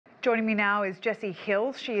Joining me now is Jessie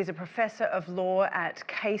Hill. She is a professor of law at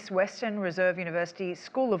Case Western Reserve University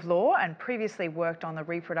School of Law and previously worked on the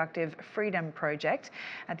Reproductive Freedom Project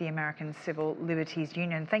at the American Civil Liberties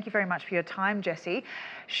Union. Thank you very much for your time, Jessie.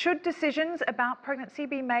 Should decisions about pregnancy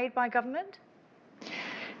be made by government?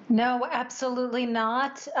 No, absolutely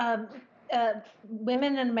not.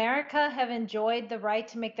 Women in America have enjoyed the right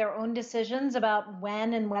to make their own decisions about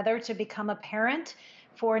when and whether to become a parent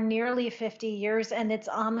for nearly 50 years, and it's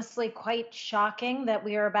honestly quite shocking that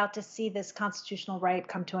we are about to see this constitutional right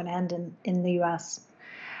come to an end in the U.S.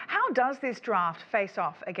 How does this draft face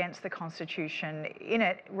off against the Constitution? In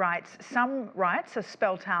it, some rights are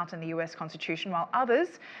spelt out in the US Constitution, while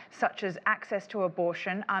others, such as access to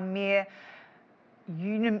abortion, are mere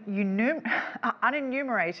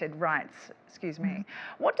unenumerated rights.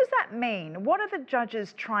 What does that mean? What are the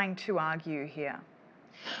judges trying to argue here?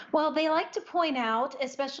 Well, they like to point out,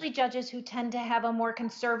 especially judges who tend to have a more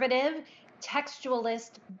conservative,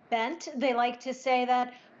 textualist bent, they like to say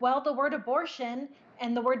that, well, the word abortion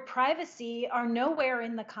and the word privacy are nowhere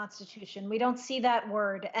in the Constitution. We don't see that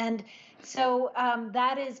word. And so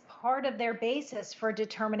that is part of their basis for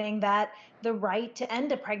determining that the right to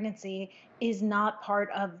end a pregnancy is not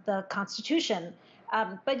part of the Constitution.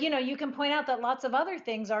 But, you can point out that lots of other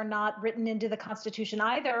things are not written into the Constitution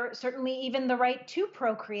either. Certainly even the right to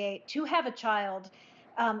procreate, to have a child,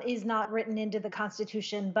 is not written into the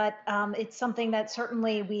Constitution. But it's something that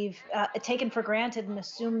certainly we've taken for granted and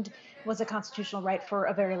assumed was a constitutional right for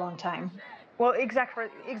a very long time. Well,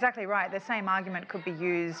 exactly right. The same argument could be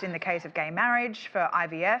used in the case of gay marriage, for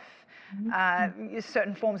IVF,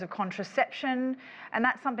 certain forms of contraception, and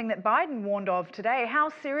that's something that Biden warned of today. How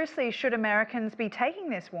seriously should Americans be taking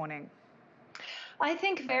this warning? I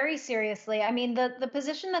think very seriously. I mean, the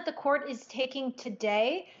position that the court is taking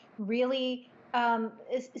today really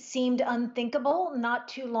seemed unthinkable not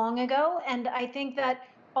too long ago, and I think that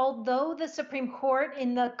although the Supreme Court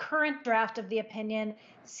in the current draft of the opinion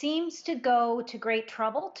seems to go to great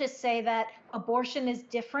trouble to say that abortion is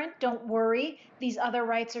different, don't worry, these other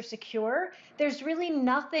rights are secure, there's really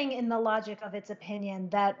nothing in the logic of its opinion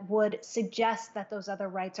that would suggest that those other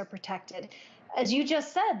rights are protected. As you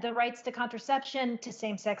just said, the rights to contraception, to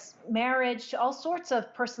same-sex marriage, to all sorts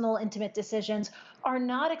of personal, intimate decisions are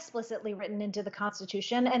not explicitly written into the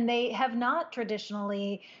Constitution, and they have not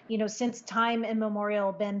traditionally, since time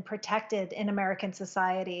immemorial, been protected in American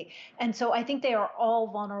society. And so I think they are all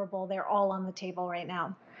vulnerable. They're all on the table right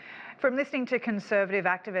now. From listening to conservative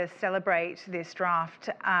activists celebrate this draft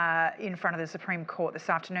in front of the Supreme Court this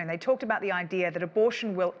afternoon, they talked about the idea that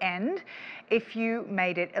abortion will end if you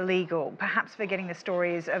made it illegal, perhaps forgetting the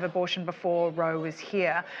stories of abortion before Roe was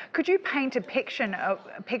here. Could you paint a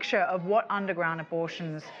picture of what underground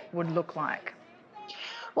abortions would look like?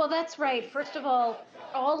 Well, that's right. First of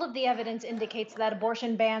all of the evidence indicates that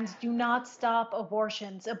abortion bans do not stop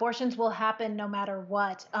abortions. Abortions will happen no matter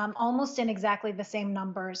what, almost in exactly the same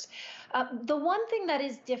numbers. The one thing that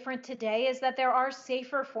is different today is that there are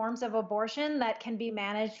safer forms of abortion that can be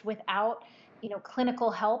managed without, clinical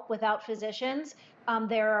help, without physicians.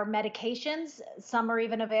 There are medications, some are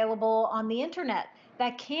even available on the internet,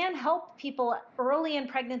 that can help people early in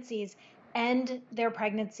pregnancies end their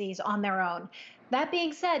pregnancies on their own. That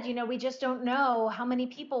being said, we just don't know how many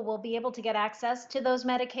people will be able to get access to those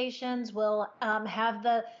medications, will have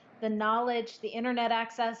the knowledge, the internet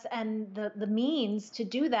access, and the means to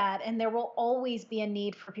do that. And there will always be a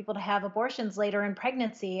need for people to have abortions later in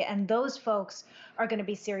pregnancy, and those folks are going to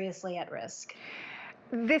be seriously at risk.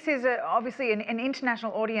 This is obviously an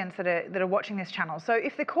international audience that are watching this channel. So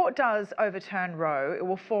if the court does overturn Roe, it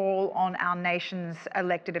will fall on our nation's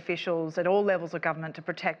elected officials at all levels of government to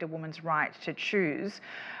protect a woman's right to choose.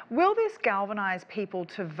 Will this galvanise people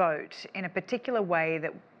to vote in a particular way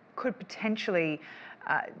that could potentially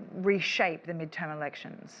reshape the midterm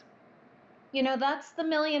elections? That's the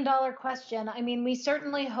million-dollar question. I mean, we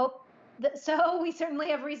certainly hope that so. We certainly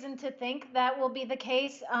have reason to think that will be the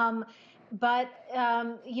case. But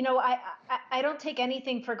I don't take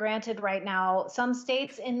anything for granted right now. Some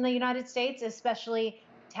states in the United States, especially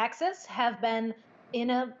Texas, have been in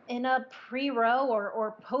a pre-Roe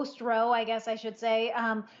or post-Roe, I guess I should say,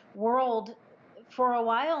 world for a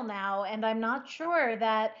while now, and I'm not sure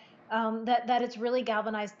that that it's really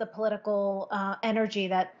galvanized the political energy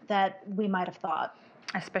that we might have thought.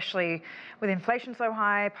 Especially with inflation so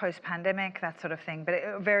high, post-pandemic, that sort of thing. But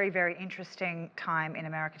a very, very interesting time in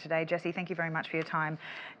America today. Jessie, thank you very much for your time.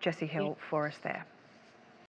 Jessie Hill for us there.